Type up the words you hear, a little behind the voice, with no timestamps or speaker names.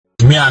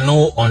Me, I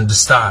no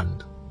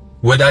understand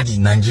whether the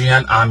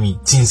Nigerian army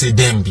thinks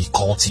them be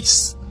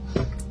cultists.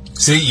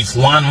 Say if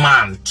one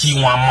man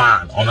kill one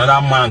man,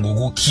 another man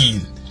go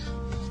kill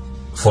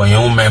for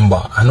your own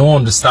member. I don't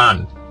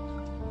understand.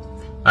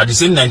 At the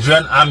same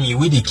Nigerian army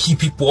where they keep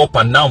people up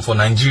and down for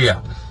Nigeria,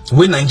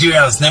 where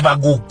Nigerians never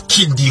go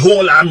kill the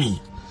whole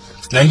army.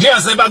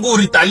 Nigerians never go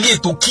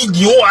retaliate to kill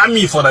the whole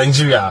army for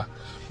Nigeria.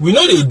 We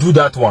know they do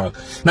that one.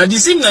 Now the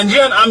same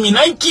Nigerian army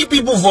now keep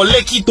people for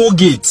Lekki toll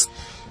gate.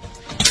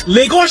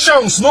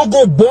 Lagosians no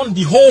go burn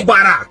the whole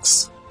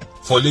barracks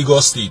for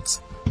Lagos State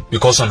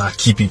because on our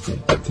key people.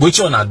 Which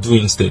one are do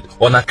instead?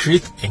 On a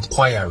create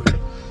inquiry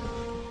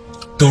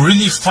to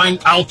really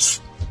find out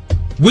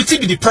what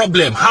be the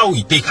problem, how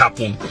it take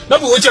happen.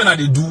 Not be what you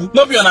they do,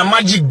 not be on a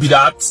magic be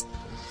that.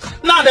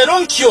 Now they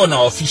don't kill on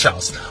our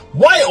officials.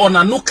 Why on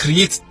a no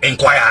create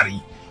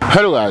inquiry?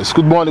 Hello guys,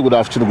 good morning, good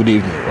afternoon, good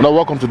evening. Well,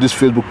 welcome to this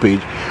Facebook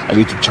page and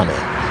YouTube channel.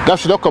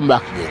 Guys, should not come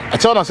back again. I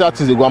tell you how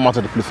things they go out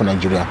of the play for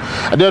Nigeria.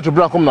 I dare to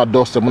bring come on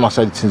doorstep when I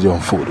say the things they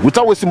unfold.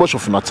 Without wasting much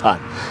of your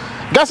time.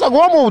 Guys, I go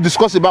on to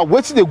discuss about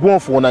what they go on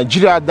for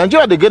Nigeria. They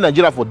get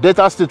Nigeria for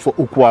Delta State for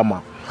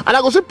Okuama. And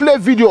I go see play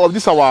video of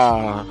this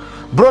our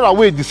brother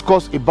we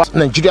discuss about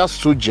Nigeria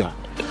soldier.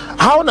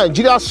 How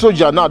Nigeria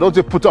soldier now don't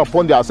they put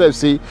upon themselves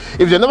say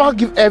if they never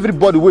give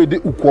everybody way the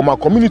Okuama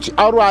community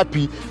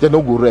RIP, they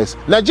don't go rest.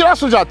 Nigeria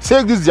soldier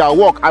take this their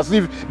work as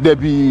if they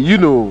be, you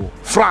know,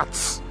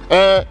 frats.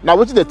 Now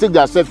what did they take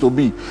themselves to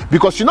be?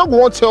 Because you not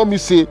go on tell me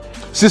say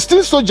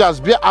 16 soldiers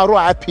be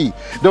RIP.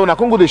 Then when I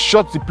come go they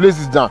shut the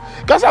places down.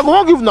 Guys, I go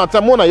on give now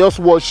time when I just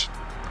watch,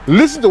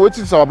 listen to what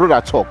this our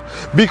brother talk.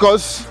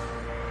 Because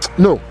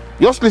no,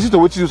 just listen to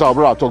what this our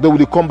brother talk. Then will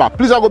they come back?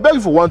 Please, I go beg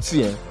you for one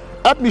thing.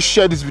 Help me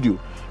share this video.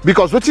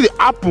 Because what did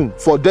happen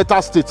for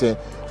Delta State?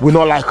 We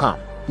not like him.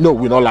 No,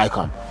 we not like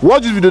him.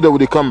 Watch this video, then will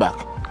they come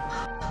back?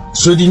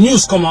 So the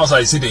news come out,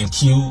 I say they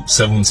kill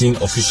 17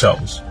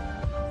 officials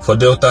for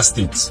Delta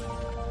State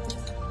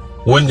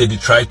when they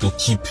try to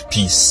keep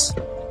peace.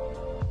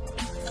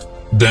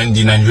 Then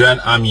the Nigerian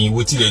army,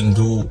 what did they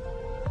do?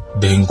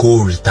 Then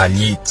go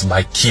retaliate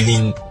by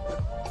killing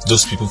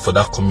those people for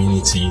that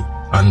community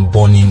and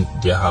burning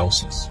their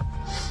houses.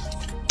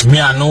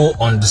 Me, I no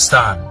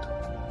understand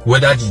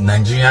whether the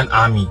Nigerian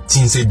army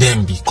thinks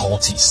them be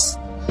cultists.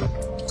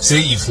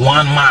 Say if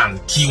one man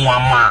kill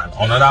one man,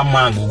 another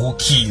man go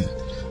kill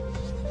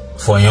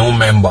for your own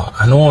member.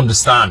 I don't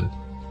understand.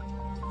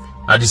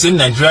 At the same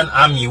Nigerian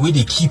army where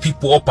they keep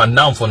people up and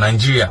down for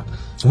Nigeria,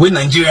 where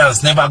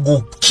Nigerians never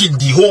go kill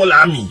the whole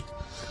army.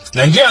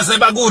 Nigerians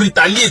never go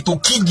retaliate to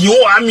kill the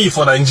whole army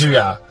for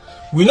Nigeria.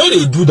 We know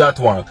they do that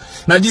one.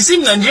 Now the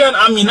same Nigerian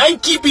army now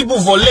keep people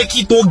for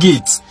Lekki toll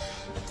gate.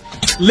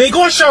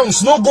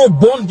 Lagosians no go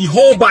burn the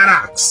whole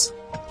barracks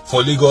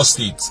for Lagos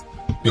State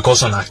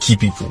because on our key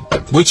people.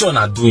 Which one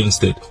are do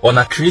instead? On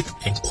a create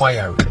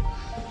inquiry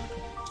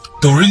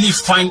to really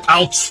find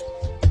out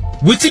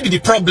what be the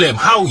problem,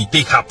 how it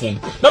take happen.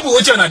 Not be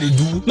what you they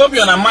do, not be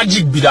on a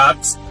magic be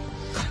that.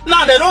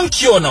 Now they don't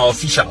kill on our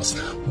officials.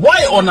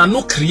 Why on a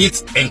no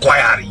create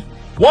inquiry?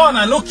 Why on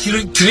a no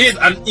create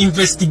an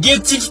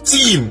investigative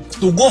team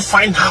to go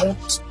find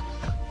out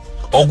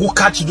or go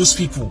catch those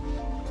people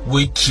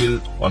we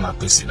kill on a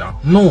person now?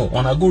 No,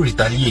 on a go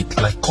retaliate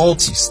like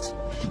cultists.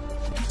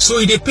 So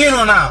it depends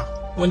on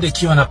her when they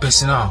kill on a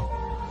person now.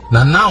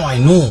 Now I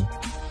know.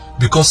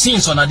 Because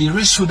since on a they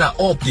raise shoulder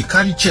up, they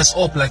carry chest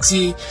up like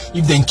say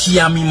if they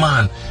kill me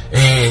man,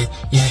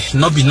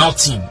 not be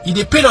nothing. It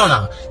depends on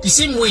her. The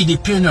same way it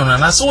depends on her.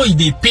 That's why it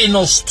depends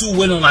us too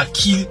when on a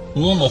kill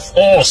one of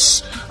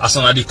us as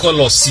on a they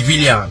call us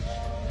civilian.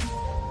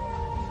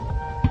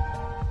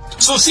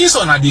 So since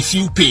on a they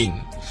feel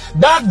pain,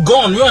 that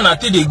gun we wanna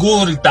take they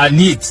go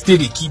retaliate,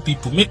 take they keep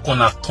people, make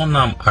on a turn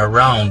them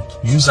around,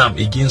 use them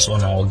against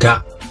on our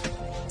guy.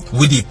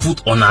 We they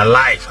put on our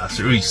life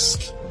as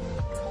risk.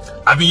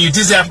 I mean, you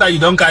say after you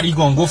don't carry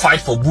gun, go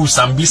fight for bush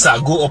and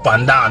bisa, go up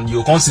and down.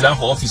 You consider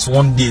for office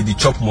one day, they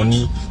chop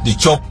money, they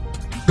chop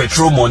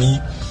petrol money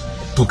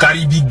to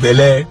carry big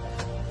belly.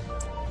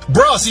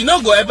 Bros, you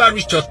don't go ever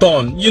reach your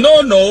turn. You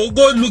don't know,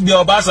 go look the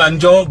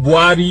Obasanjo,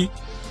 Buhari.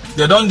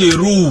 They don't get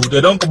rule, they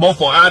don't come out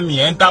for army,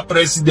 enter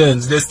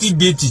presidents, they still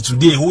dirty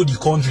today, hold the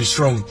country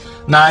strong.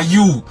 Now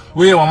you,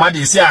 where your mama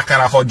they say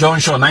Akara for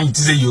Junction, now you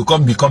say you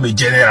come become a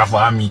general for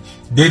army.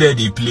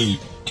 They play.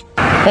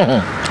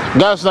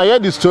 Guys, now hear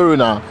this story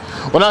now.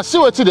 When I see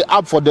what's the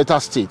app for Delta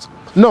State,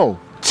 no,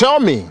 tell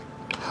me,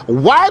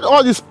 why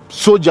all these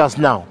soldiers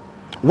now?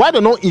 Why they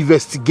not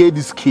investigate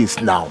this case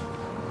now?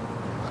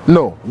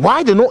 No,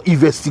 why they not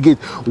investigate?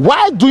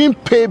 Why doing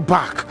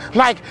payback?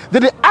 Like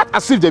they act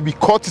as if they be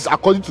cultists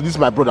according to this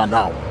my brother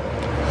now.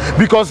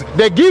 Because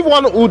they give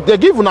one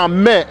a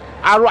man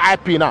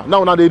RIP now.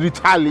 Now they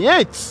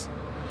retaliate.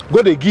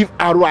 Go they give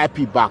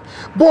RIP back.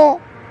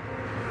 But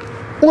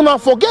una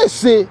forget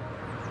say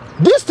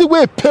this the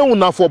way pay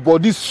una for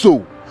body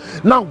so.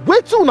 Now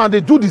wait till una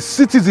they do the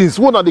citizens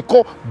what they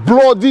call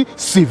bloody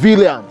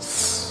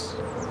civilians.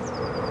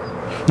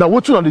 Now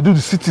what you they do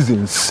the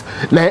citizens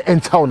now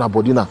enter on our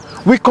body now.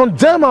 We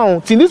condemn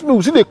out in this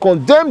we see they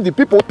condemn the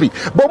people,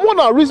 but more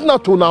than reason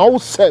to now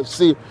ourselves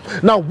say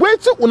now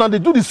wait till they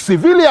do the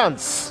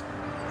civilians.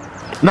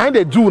 Now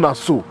they do now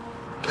so.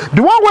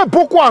 The one where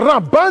Boko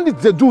Haram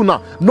bandits they do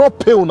now, not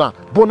pay now.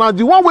 But now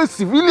the one where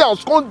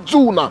civilians can't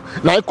do now,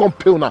 now they can't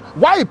pay now.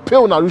 Why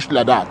pay now reach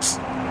like that?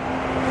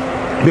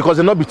 Because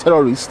they not be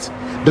terrorists.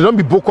 They don't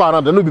be Boko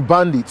Haram, they don't be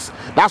bandits.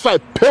 That's why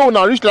pay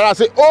now reach like that.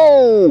 Say,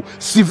 oh,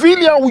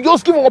 civilian, we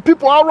just give our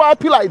people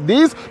RIP like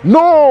this.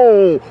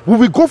 No, we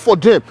will go for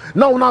them.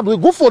 Now we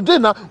go for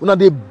them now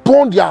they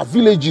burn their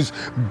villages,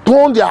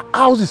 burn their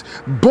houses,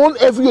 burn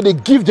everywhere. They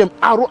give them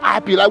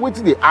RIP. Like wait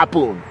till they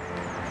happen.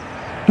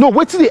 No,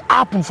 wait till they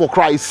happen for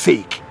Christ's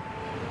sake.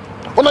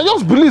 When I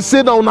just believe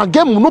say that when I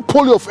get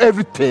monopoly of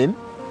everything.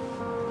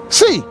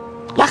 See,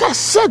 like I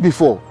said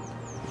before,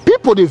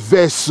 people they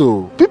verse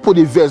so, people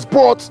they verse,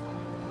 but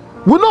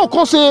we not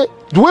gonna say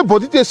the way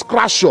body they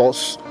scratch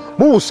us,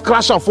 we will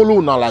scratch and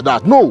follow now like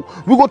that. No,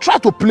 we go try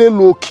to play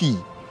low key,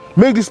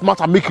 make this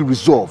matter make it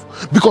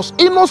resolve. Because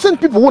innocent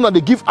people when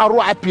they give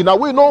RIP now,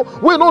 we no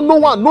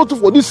one notice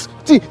for these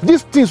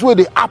things where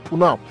they happen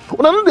now.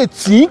 When I know they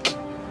think.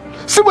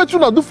 See what you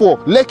now do for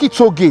Lekki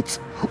Toll Gate.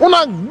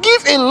 Una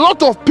give a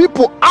lot of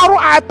people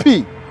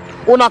RIP.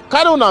 Una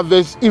carry on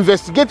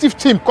investigative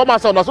team come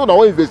outside. Una so una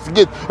won't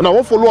investigate. Una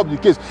won't follow up the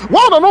case.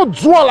 Why would I not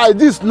do like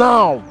this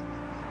now?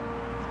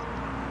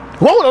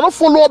 Why would I not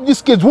follow up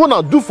this case? What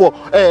I do for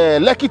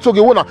Lekki Toll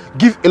Gate? Wanna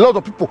give a lot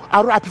of people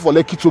RIP for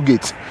Lekki Toll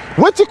Gate.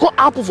 What you call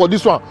Apple for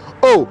this one?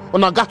 Oh,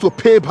 una got to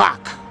pay back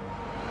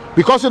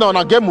because you know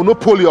una get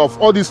monopoly of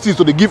all these things,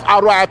 so they give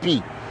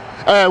RIP.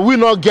 We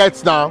not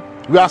get now.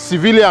 We are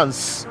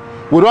civilians.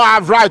 We don't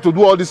have right to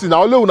do all this things.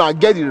 Now only we not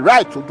get the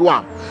right to do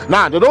them.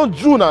 Now they don't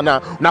do now.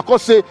 Now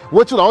cause say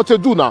what you want to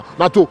do now.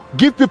 Now to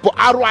give people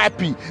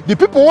RIP. The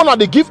people wanna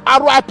they give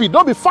RIP.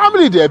 Don't be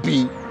family there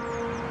be.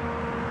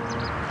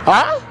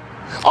 Huh?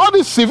 All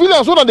these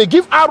civilians wanna they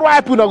give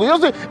RIP. Now you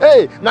just say,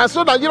 hey, now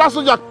so Nigeria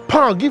soldier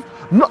pan give.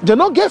 No, they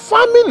don't get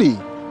family.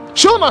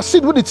 Show na see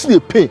what they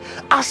pay.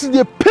 As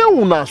they pay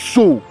una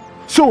so.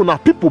 So now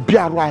people be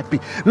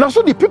RIP. Now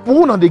so the people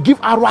who now they give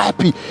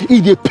RIP,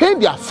 if they pay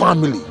their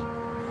family.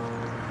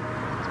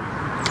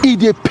 If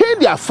they pay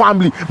their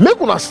family, make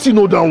una still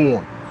know that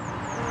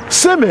one.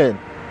 Say man,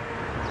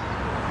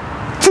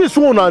 this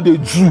one now they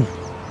do.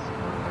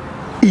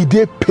 If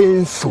they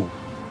painful,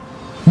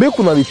 make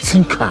una they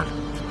think.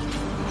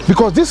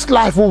 Because this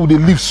life what they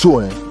live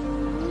so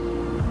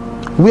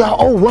we are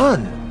all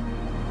one.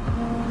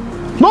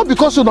 Not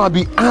because you now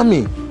be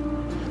army,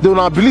 they will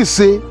not believe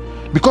say.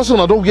 Because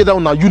una don't get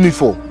down on a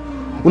uniform,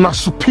 una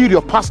superior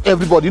past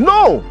everybody.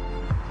 No,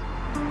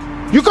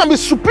 you can be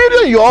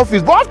superior in your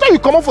office, but after you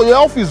come up for your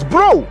office,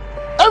 bro,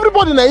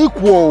 everybody na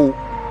equal.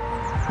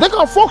 They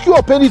can fuck you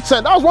up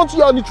anytime. That's one thing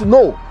you all need to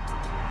know.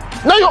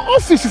 Now your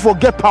office, you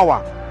forget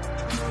power.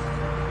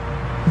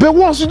 But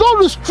once you don't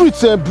reach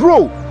streets,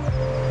 bro,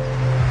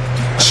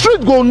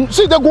 street go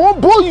see they go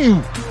on boy you.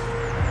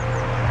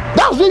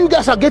 That's where you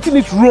guys are getting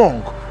it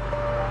wrong.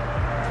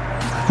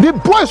 The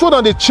boys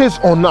want they chase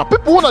on now.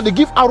 People want they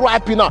give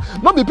RIP now.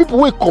 Not the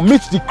people who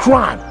commit the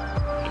crime.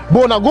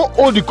 But when I go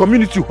hold the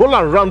community, hold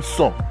and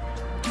ransom.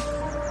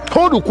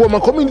 Hold the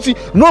Okuama community.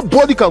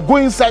 Nobody can go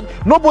inside.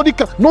 Nobody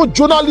can. No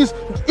journalists.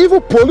 Even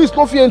police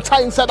no fear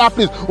enter inside that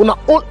place. When I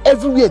hold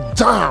everywhere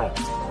down.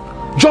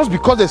 Just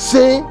because they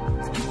say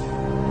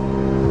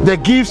they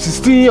give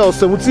 16 or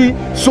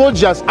 17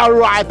 soldiers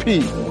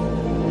RIP.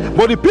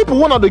 But the people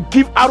want to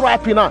give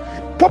RIP now.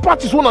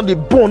 Properties one they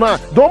born now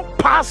don't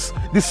pass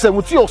the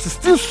 17 or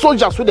 16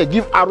 soldiers where they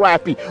give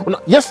RIP.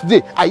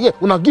 Yesterday, I hear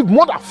when I give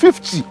more than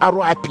 50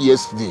 RIP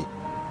yesterday.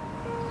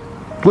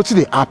 What did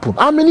they happen?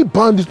 How many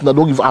bandits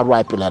don't give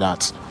RIP like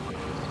that?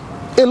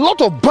 A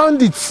lot of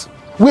bandits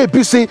where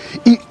people say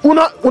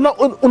una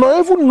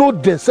even know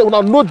them, say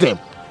una know them.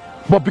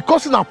 But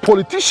because in our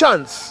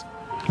politicians,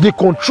 they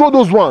control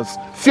those ones,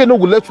 fear no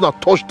will let una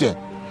touch them.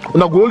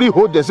 Una go only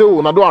hold them, say oh,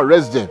 una don't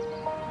arrest them.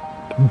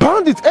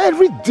 Bandits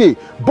every day,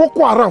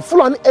 Boko Haram,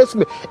 Fulani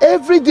Esme,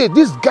 every day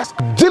these guys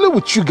dealing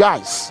with you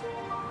guys.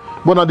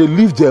 But now they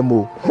leave them,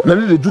 now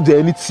they do their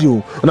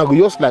anything, and I go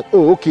just like,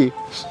 oh okay,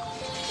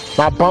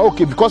 now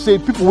okay, because say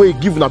people will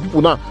give now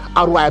people now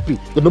RIP,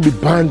 they don't be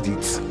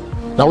bandits.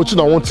 Now what you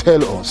now won't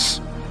tell us?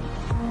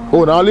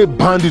 Oh now only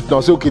bandits now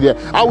say okay there.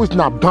 I was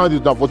not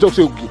bandits now, but just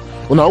say okay.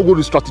 Now I go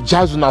to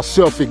strategize on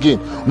ourselves again.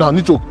 Now I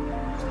need to,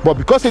 but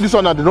because say this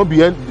one now they don't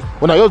be end.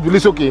 When I just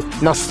believe okay,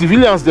 now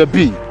civilians they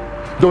be.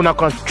 Then I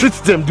can treat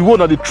them the way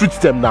that they treat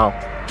them now.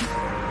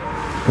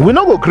 We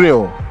not go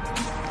green.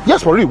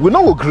 Yes, for real, we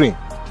not go green.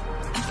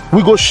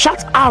 We go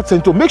shout out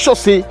and to make sure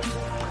say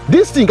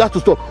this thing got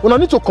to stop. When I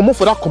need to come up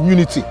for that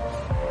community,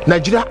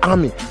 Nigeria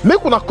Army,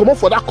 make una come up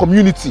for that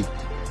community.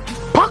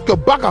 Pack your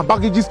bag and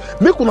baggages,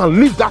 make una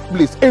leave that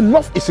place.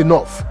 Enough is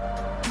enough.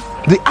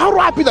 The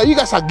RIP that you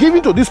guys are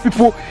giving to these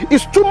people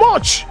is too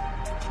much.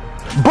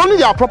 Burning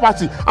their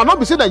property and not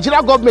be saying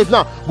Nigeria government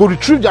now go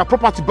retrieve their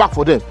property back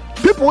for them.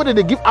 people when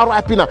they give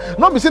RIP now,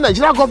 not be saying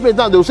Nigerian government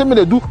now, they will say me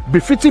they do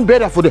befitting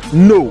better for them.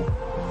 No.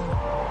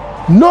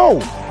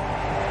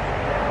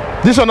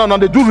 This one now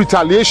they do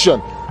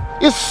retaliation.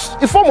 It's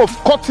a form of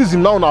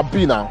cultism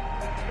now.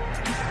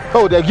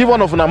 Oh, they give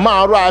one of them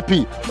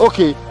RIP.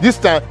 Okay, this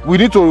time we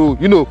need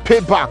to, pay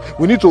back.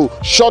 We need to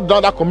shut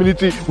down that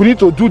community. We need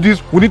to do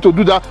this. We need to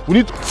do that. We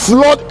need to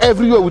flood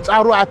everywhere with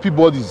RIP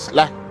bodies.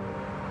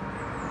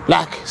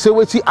 Like, say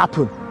what it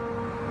happen.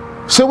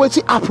 Say what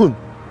it happen.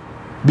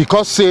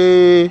 Because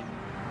say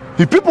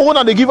the people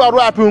when they give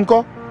RIP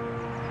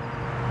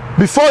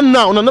before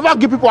now, we never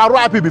give people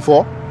RIP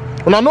before.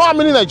 We know how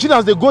many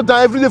Nigerians they go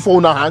down every day for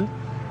una hand.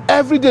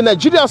 Every day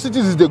Nigerian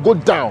citizens they go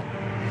down.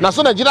 Now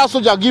so Nigerian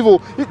soldier give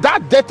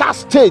that Delta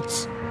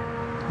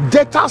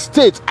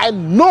State. I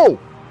know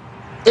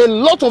a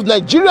lot of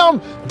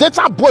Nigerian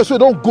Delta boys who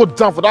don't go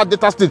down for that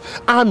Delta State.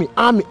 Army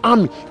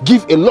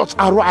give a lot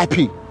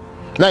RIP.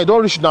 Now you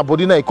don't reach in our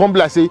body. Now you come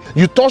like say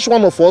you touch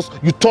one of us,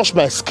 you touch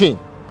my skin.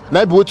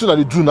 Now be waiting that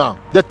they do now.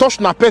 They touch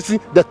na person,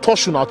 they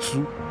touch you now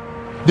too.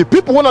 The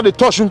people when they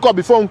touch unko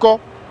before unko,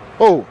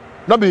 oh,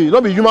 not be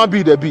human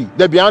being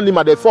they be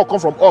animal, they fall come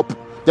from up.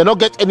 They don't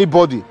get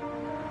anybody.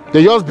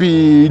 They just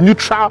be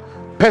neutral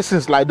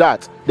persons like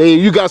that.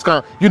 You guys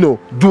can,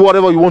 do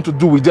whatever you want to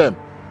do with them.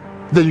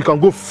 Then you can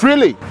go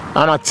freely.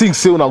 And I think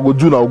say when I go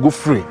do now, go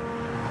free.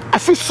 I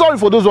feel sorry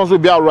for those ones who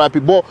be out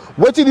RIP, but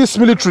waiting this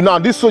military now,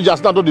 these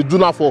soldiers now don't they do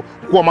now for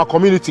Okuama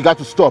community got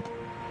to stop.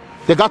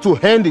 They got to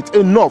end it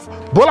enough.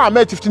 Bola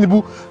Ahmed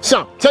Tinubu,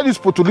 tell these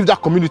people to leave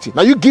that community.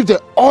 Now you give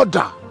the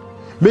order.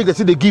 Make they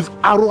say they give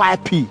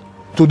RIP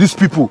to these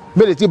people.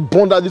 Make they say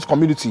bond out this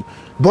community.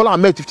 Bola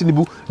Ahmed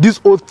Tinubu, this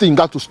whole thing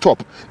got to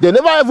stop. They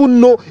never even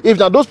know if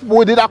now those people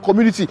within that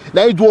community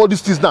now you do all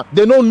these things now.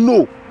 They don't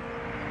know.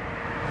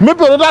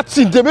 Maybe another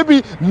thing, they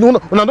maybe no,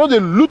 they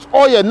loot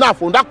all enough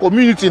from that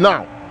community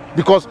now.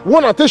 Because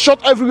one and take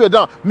shot everywhere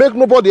down, make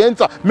nobody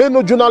enter, make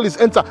no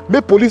journalists enter,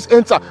 make police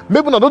enter.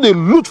 Maybe now they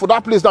loot for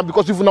that place now.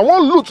 Because if you now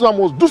want loot, now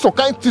must do some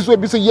kind of things where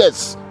we say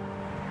yes.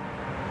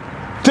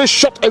 Take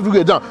shot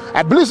everywhere down.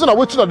 I believe so now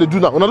what they do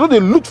now. Now they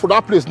loot for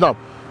that place now.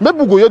 Maybe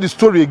we go hear the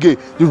story again.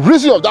 The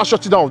reason of that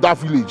shutting down of that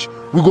village.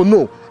 We go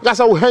know. Guys,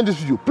 I will end this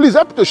video. Please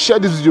help me to share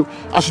this video.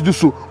 As you do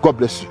so, God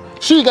bless you.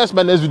 See you guys in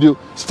my next video.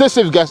 Stay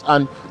safe, guys,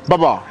 and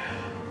bye-bye.